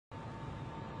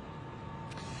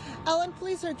Alan,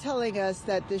 police are telling us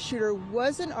that the shooter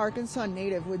was an Arkansas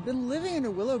native who had been living in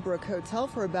a Willowbrook hotel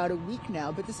for about a week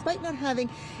now. But despite not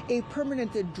having a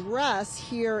permanent address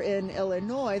here in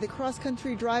Illinois, the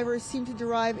cross-country driver seemed to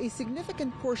derive a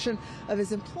significant portion of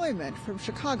his employment from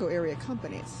Chicago area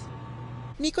companies.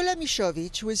 Nikola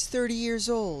Mishovic was 30 years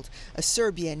old. A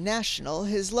Serbian national,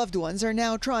 his loved ones are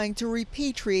now trying to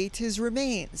repatriate his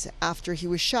remains after he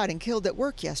was shot and killed at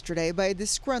work yesterday by a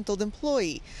disgruntled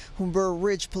employee, whom Burr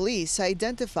Ridge police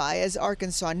identify as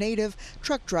Arkansas native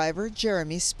truck driver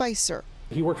Jeremy Spicer.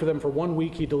 He worked for them for 1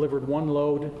 week. He delivered one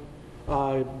load.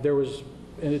 There was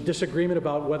a disagreement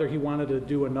about whether he wanted to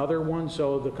do another one,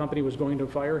 so the company was going to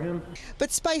fire him.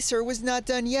 But Spicer was not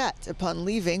done yet. Upon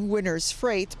leaving Winners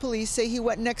Freight, police say he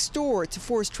went next door to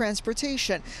Forced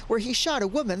Transportation, where he shot a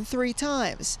woman 3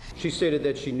 times. She stated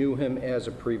that she knew him as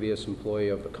a previous employee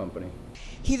of the company.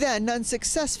 He then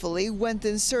unsuccessfully went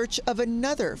in search of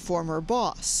another former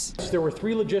boss. There were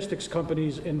 3 logistics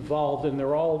companies involved, and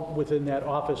they're all within that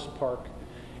office park,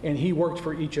 and he worked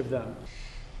for each of them.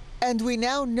 And we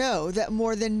now know that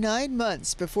more than 9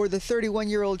 months before the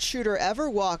 31-year-old shooter ever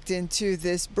walked into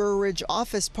this Burr Ridge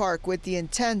office park with the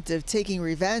intent of taking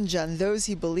revenge on those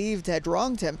he believed had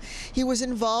wronged him, he was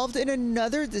involved in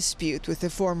another dispute with a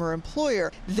former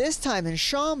employer, this time in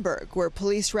Schaumburg, where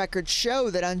police records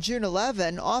show that on June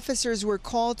 11, officers were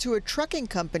called to a trucking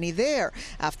company there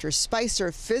after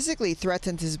Spicer physically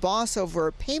threatened his boss over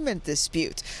a payment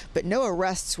dispute. But no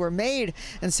arrests were made,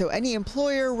 and so any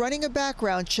employer running a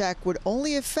background check would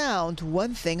only have found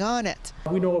one thing on it.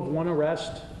 We know of 1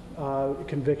 arrest,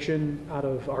 conviction out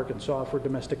of Arkansas for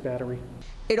domestic battery.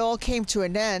 It all came to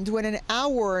an end when an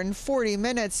hour and 40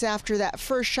 minutes after that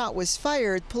first shot was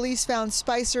fired, police found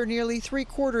Spicer nearly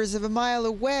 3/4 of a mile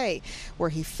away,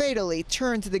 where he fatally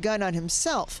turned the gun on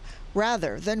himself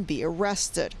rather than be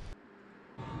arrested.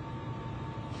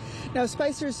 Now,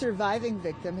 Spicer's surviving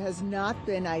victim has not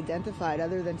been identified,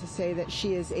 other than to say that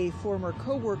she is a former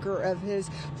co-worker of his.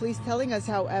 Police telling us,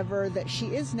 however, that she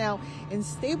is now in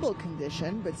stable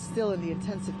condition, but still in the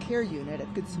intensive care unit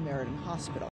at Good Samaritan Hospital.